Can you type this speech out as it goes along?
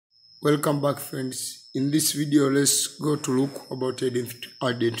Welcome back, friends. In this video, let's go to look about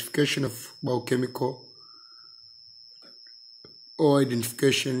identification of biochemical or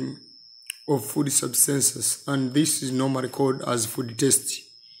identification of food substances, and this is normally called as food test.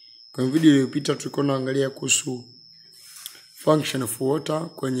 Kwenye video iliyopita tulikuwa tunaangalia kuhusu function of water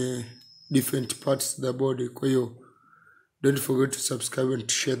kwenye different parts of the body. Kwa hiyo don't forget to subscribe and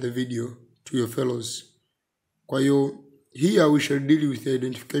to share the video to your fellows. Kwa hiyo here we shall deal with the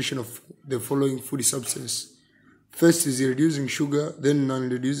identification of the following food substances. First is reducing sugar, then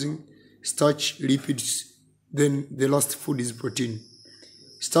non-reducing, starch, lipids, then the last food is protein.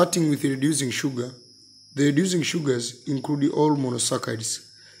 Starting with reducing sugar, the reducing sugars include all monosaccharides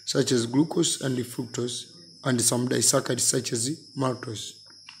such as glucose and fructose, and some disaccharides such as maltose.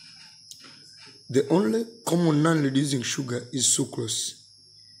 The only common non-reducing sugar is sucrose.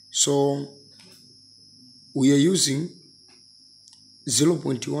 So we are using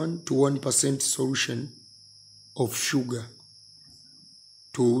 0.1 to 1% solution of sugar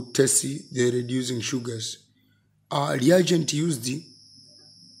to test the reducing sugars. Our reagent used,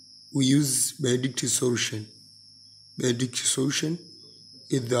 we use Benedictine solution. Benedictine solution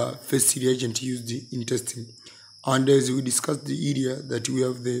is the first reagent used in testing. And as we discussed the area that we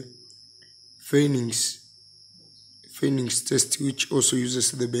have the Feining's test, which also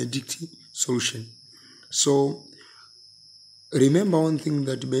uses the Benedictine solution. So remember one thing,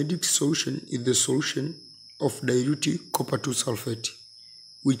 that Benedictine solution is the solution of dilute copper 2 sulfate,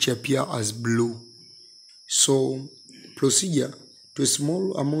 which appear as blue. So procedure: to a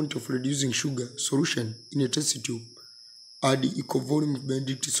small amount of reducing sugar solution in a test tube, add equal volume of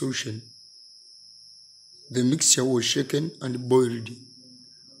Benedictine solution. The mixture was shaken and boiled.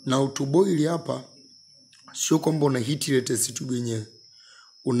 Now to boil hapa sio kwamba una heat ile test tube yenyewe.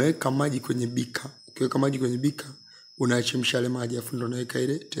 Unaweka maji kwenye bika. Ukiweka maji kwenye bika, unachemsha ile maji afu ndo unaweka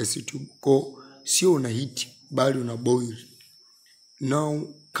ile test tube. Kwa sio una heat bali una boil.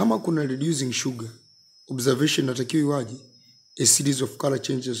 Now kama kuna reducing sugar, observation natakiwa iwaje? A series of color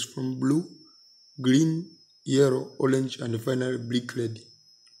changes from blue, green, yellow, orange and finally black red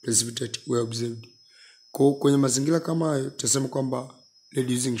precipitate were observed. Kwa kwenye mazingira kama hayo tutasema kwamba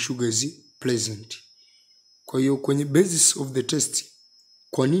reducing sugar is present. Kwa hiyo kwenye basis of the test,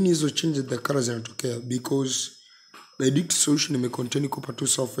 kwa nini hizo changes the color zinatokea? Because Benedictine solution may contain copper 2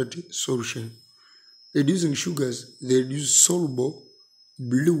 sulfate solution. Reducing sugars, they reduce soluble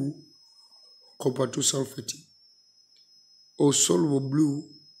blue copper 2 sulfate or soluble blue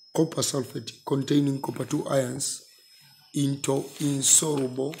copper sulfate containing copper 2 ions into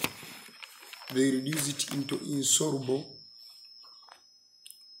insoluble. They reduce it into insoluble.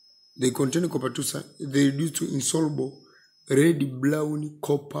 They contain copper 2, they reduce to insoluble red-brown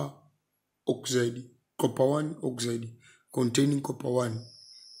copper oxide, copper 1 oxide containing copper 1.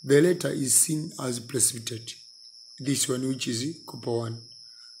 The latter is seen as precipitate, this one which is copper 1.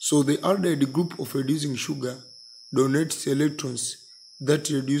 So the aldehyde group of reducing sugar donates electrons that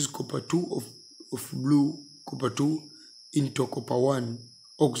reduce copper 2 of blue copper 2 into copper 1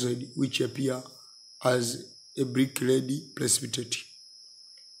 oxide, which appear as a brick red precipitate.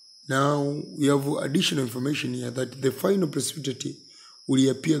 Now we have additional information here that the final precipitate will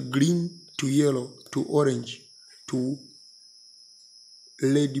appear green to yellow to orange to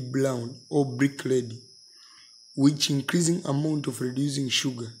red brown or brick red, which increasing amount of reducing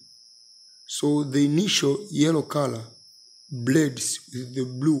sugar. So the initial yellow color blends with the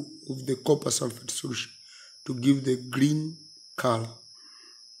blue of the copper sulfate solution to give the green color.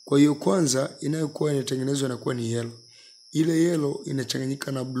 Kwa hiyo kwanza inayokuwa inatengenezwa inakuwa ni yellow. Ile yellow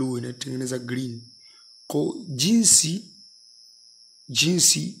inachanganyika na blue inatengeneza green. Kwa jinsi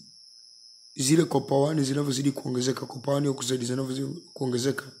zile copper 1 zinavyozidi kuongezeka, copper 1 oxide zinavyozidi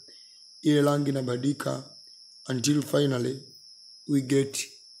kuongezeka, ile rangi inabadilika until finally we get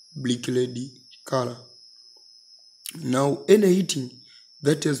black red color. Now any heating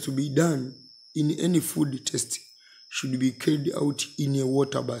that has to be done in any food test should be carried out in a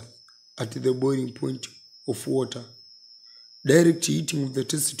water bath at the boiling point of water. Direct heating of the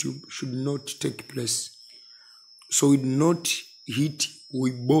test tube should not take place. So we do not heat, we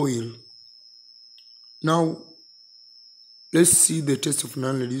boil. Now let's see the test of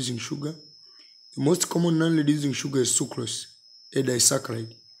non-reducing sugar. The most common non-reducing sugar is sucrose, a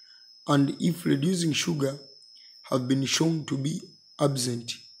disaccharide. And if reducing sugar have been shown to be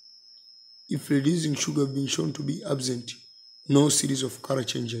absent, no series of color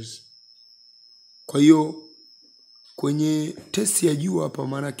changes. Kwa hiyo kwenye test ya juu hapa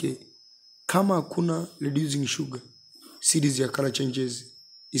manake kama hakuna reducing sugar, series ya color changes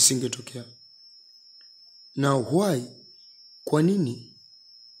isingetokea. Now why? Kwa nini?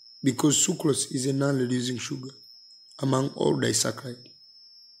 because sucrose is a non-reducing sugar among all disaccharide.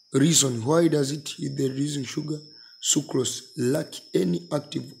 Reason why does it is the reducing sugar? Sucrose lack any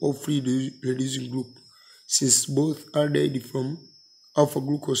active or free reducing group, since both aldehyde from alpha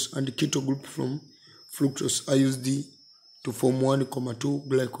glucose and keto group from fructose are used to form 1,2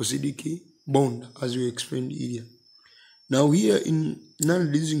 glycosidic bond, as we explained earlier. Now here in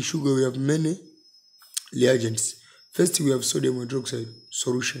non-reducing sugar we have many reagents. First we have sodium hydroxide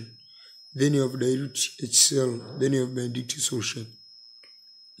solution, then you have dilute HCl, then you have benedictine solution.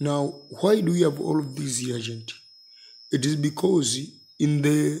 Now why do we have all of these reagents? It is because in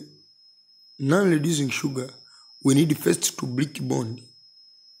the non-reducing sugar we need first to break bond.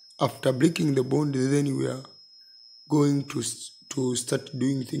 After breaking the bond, then we are going to start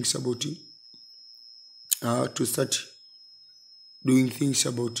doing things about it.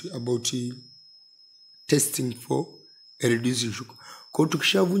 Testing for a reducing sugar. Kwa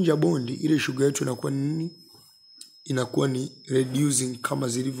tukishavunja bondi, ile sugar yetu inakuwa nini? Inakuwa ni reducing kama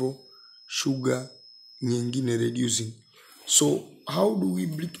zilivyo sugar nyingine reducing. So how do we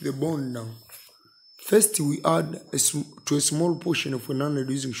break the bond now? First we add to a small portion of a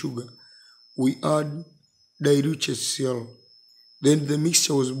non-reducing sugar, we add dilute HCl. Then the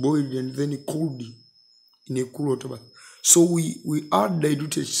mixture was boiled and then cooled in a cool water bath. So we add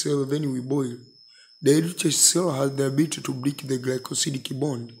dilute HCl, then we boil. Dilute HCl has the ability to break the glycosidic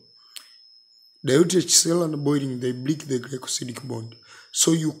bond. Dilute HCl and boiling, they break the glycosidic bond.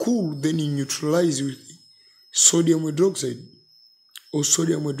 So you cool, then you neutralize with sodium hydroxide or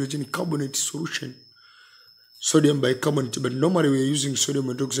sodium hydrogen carbonate solution. Sodium bicarbonate, but normally we are using sodium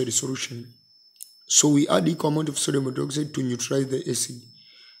hydroxide solution. So we add equal amount of sodium hydroxide to neutralize the acid.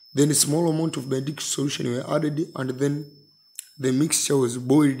 Then a small amount of benedictine solution were added, and then the mixture was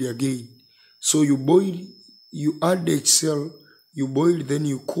boiled again. So you boil, you add the HCl, you boil, then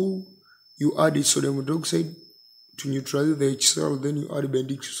you cool, you add sodium hydroxide to neutralize the HCl, then you add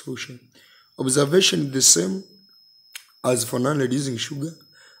benedictine solution. Observation is the same as for non-reducing sugar.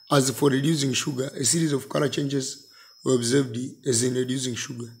 As for reducing sugar, a series of color changes were observed as in reducing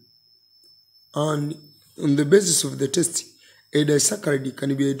sugar. And on the basis of the test, a disaccharide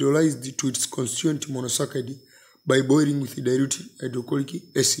can be hydrolyzed to its constituent monosaccharide by boiling with dilute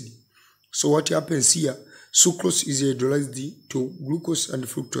hydrochloric acid. So what happens here, sucrose is hydrolyzed to glucose and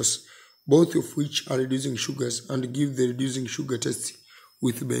fructose, both of which are reducing sugars, and give the reducing sugar test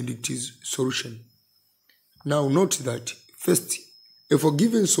with benedictine solution. Now note that, first, if a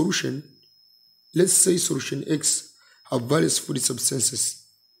given solution, let's say solution X, have various food substances,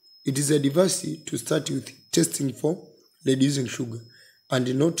 it is advised to start with testing for reducing sugar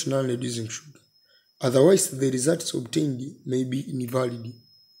and not non-reducing sugar. Otherwise, the results obtained may be invalid.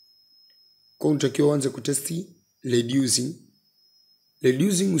 Kwa unatakiwa uanze kutesti reducing.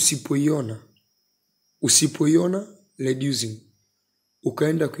 Reducing usipoiona reducing,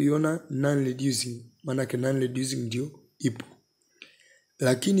 ukaenda kuiona non-reducing, manake non-reducing ndio ipo.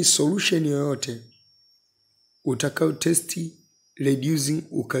 Lakini solution yoyote utakao testi reducing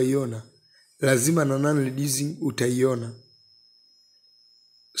ukaiona, lazima na non-reducing utaiona.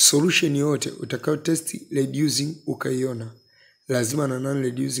 Solution yoyote utakao testi reducing ukaiona, lazima na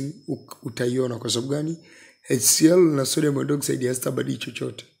non-reducing utaiona. Kwa sababu gani? HCl na sodium hydroxide hazitabadili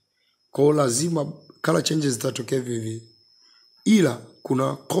chochote. Kwa hiyo lazima color changes zitatokea vivyo. Ila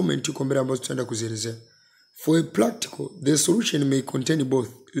kuna comment uko mbele ambazo tutaenda kuzielezea. For a practical, the solution may contain both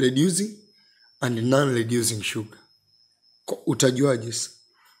reducing and non-reducing sugar. Utajuaje?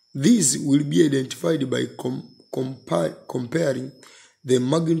 These will be identified by comparing the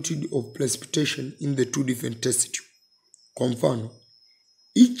magnitude of precipitation in the two different test tubes. Kwa mfano,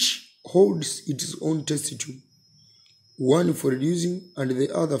 each holds its own test tube, one for reducing and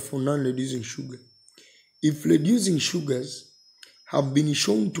the other for non-reducing sugar. If reducing sugars have been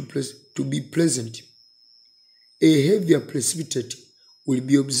shown to be present, a heavier precipitate will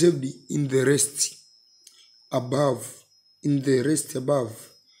be observed in the rest above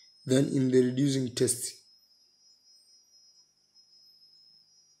than in the reducing test.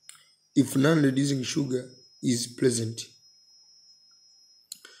 If non-reducing sugar is present.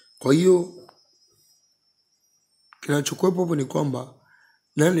 Kwa hiyo kinachokuwepo hapo ni kwamba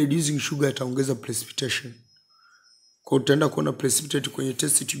non-reducing sugar itaongeza precipitation. Kwa utaenda kuona precipitate kwenye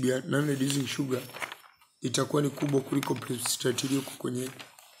test tube ya non-reducing sugar itakuwa ni kubwa kuliko precipitate iliyoko kwenye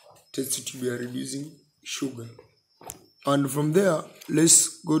test tube ya reducing sugar. And from there,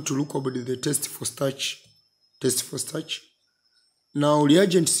 let's go to look about the test for starch. Now,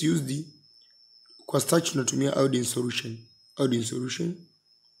 reagents used kwa starch tunatumia iodine solution.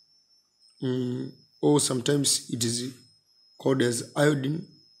 Or sometimes it is called as iodine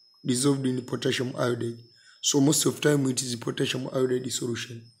dissolved in potassium iodide. So most of the time it is potassium iodide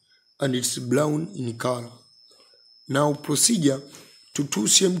solution, and it's brown in color. Now procedure: to 2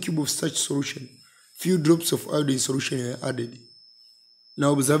 cm cube of starch solution, few drops of iodine solution are added.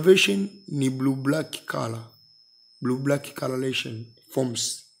 Now observation ni blue-black color. Blue-black coloration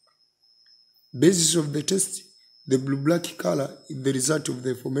forms. Basis of the test: the blue-black color is the result of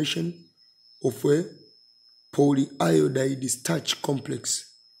the formation of a polyiodide starch complex.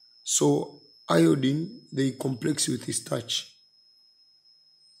 So iodine, they complex with starch.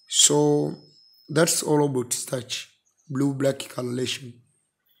 So that's all about starch, blue-black coloration.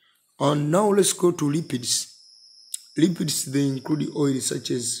 And now let's go to lipids. Lipids, they include oils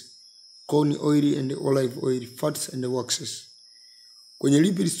such as corn oil and olive oil, fats and waxes. Kwenye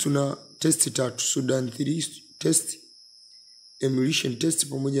lipids tuna testi tatu: Sudan 3 test, emulsion test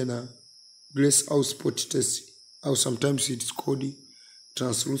pamoja na glass au spot test, au sometimes it's called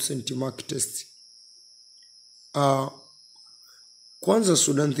translucent mark test. Kwanza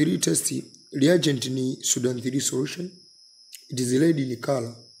Sudan 3 test, reagent ni Sudan 3 solution. It is red in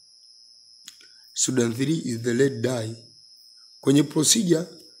color. Sudan 3 is the red dye. Kwenye procedure: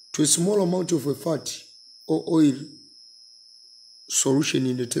 to a small amount of a fat or oil solution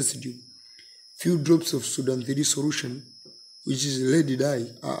in the test tube, few drops of Sudan 3 solution, which is red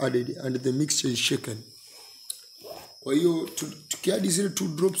dye, are added and the mixture is shaken. Kwa hiyo tukiadi zile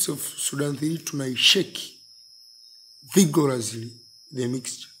 2 drops of Sudan 3 tunaishake vigorously the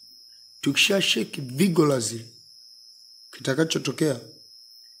mixture. Tukisha shake vigorously, kitakachotokea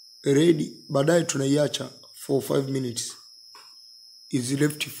red, baadaye tunaiacha for 5 minutes. Is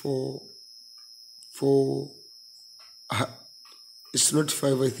left for it's not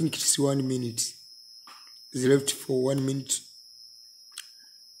 5, I think it's 1 minute. Is left for 1 minute.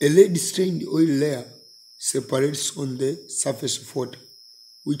 A red stained oil layer separates on the surface of water,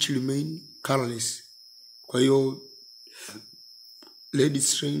 which remain colorless. Kwa hiyo red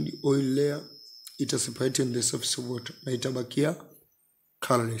stained oil layer itaseparate on the surface of water na itabakia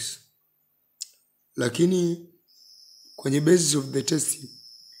colorless. Lakini kwenye basis of the testing,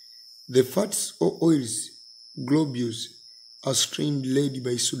 the fats or oils globules are strained red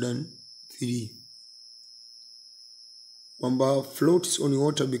by Sudan 3. Kwamba floats on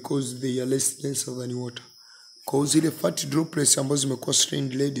water because they are less denser than water. Kwa zile fat droplets ambazo zimekuwa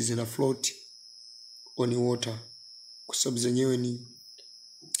strained red zina float on water kwa sababu zenyewe ni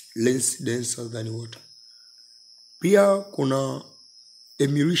less denser than water. Pia kuna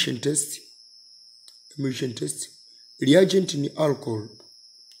emulsion test. Emulsion test, reagent ni alcohol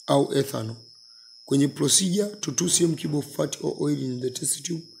au ethanol. Kwenye procedure: to 2 cm cube of fat or oil in the test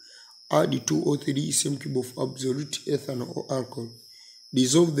tube, add 2 or 3 cm cube of absolute ethanol or alcohol.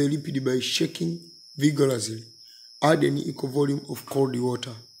 Dissolve the lipid by shaking vigorously. Add an equal volume of cold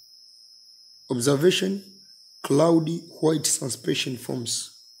water. Observation: cloudy white suspension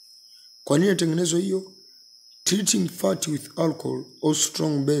forms. Kwa nini tengenezo hiyo? Treating fat with alcohol or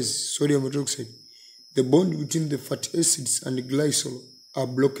strong base, sodium hydroxide, the bond between the fatty acids and glycol are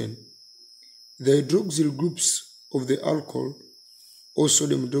broken. The hydroxyl groups of the alcohol or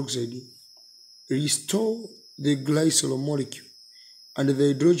sodium hydroxide restore the glycol molecule, and the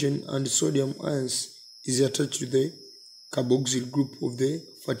hydrogen and sodium ions is attached to the carboxyl group of the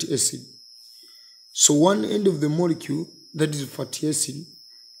fatty acid. So one end of the molecule, that is fatty acid,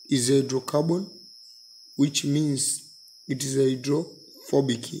 is hydrocarbon, which means it is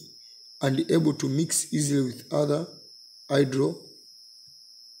hydrophobic and able to mix easily with other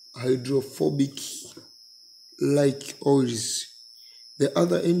hydrophobic like oils. The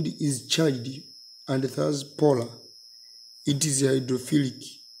other end is charged and thus polar. It is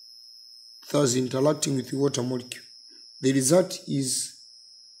hydrophilic, thus interacting with the water molecule. The result is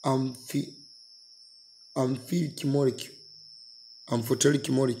amphoteric molecule. Amphoteric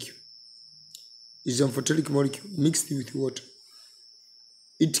molecule is amphoteric molecule mixed with water.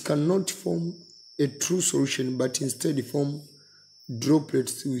 It cannot form a true solution, but instead form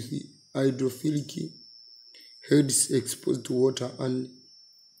droplets with hydrophilic heads exposed to water and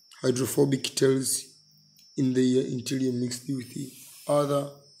hydrophobic tails in the interior mixed with the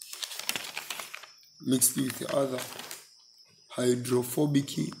other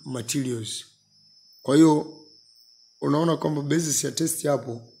hydrophobic materials. Kwa hiyo unaona kwamba basis ya test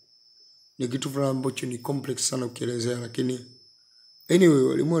hapo ni kitu fulani ambacho ni complex sana ukielezea, lakini anyway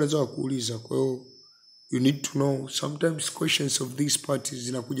walimu wanaweza kuuliza. Kwa hiyo you need to know sometimes questions of these parts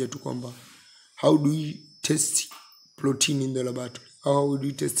zinakuja tu kwamba how do we test protein in the laboratory, how do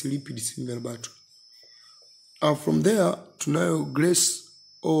we test lipids in the laboratory. From there tunayo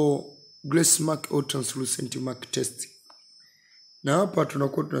glass mark or translucent mark test. Na hapa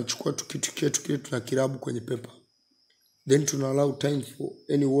tunakuwa tunachukua kitu kile tunakirabu kwenye paper. Then tuna allow time for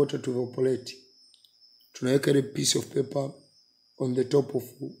any water to evaporate. Tunaweka ile piece of paper on the top of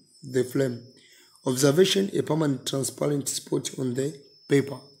the flame. Observation, a permanent transparent spot on the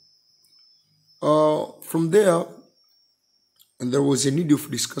paper. From there, and there was a need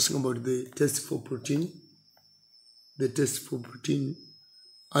of discussing about the test for protein. The test for protein.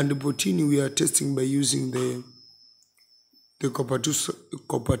 And the protein we are testing by using the copper 2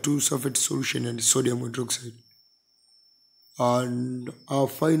 sulfate solution and sodium hydroxide. And our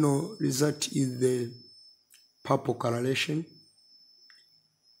final result is the purple coloration.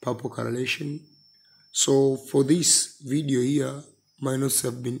 So for this video here, my notes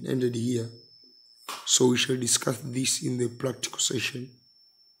have been ended here. So we shall discuss this in the practical session.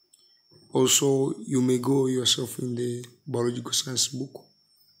 Also, you may go yourself in the biological science book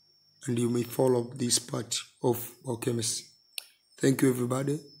and you may follow this part of biochemistry. Thank you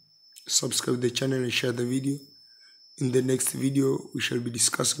everybody. Subscribe the channel and share the video. In the next video, we shall be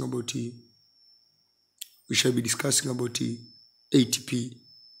discussing about ATP,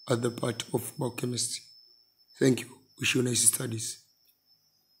 other part of biochemistry. Thank you. Wish you nice studies.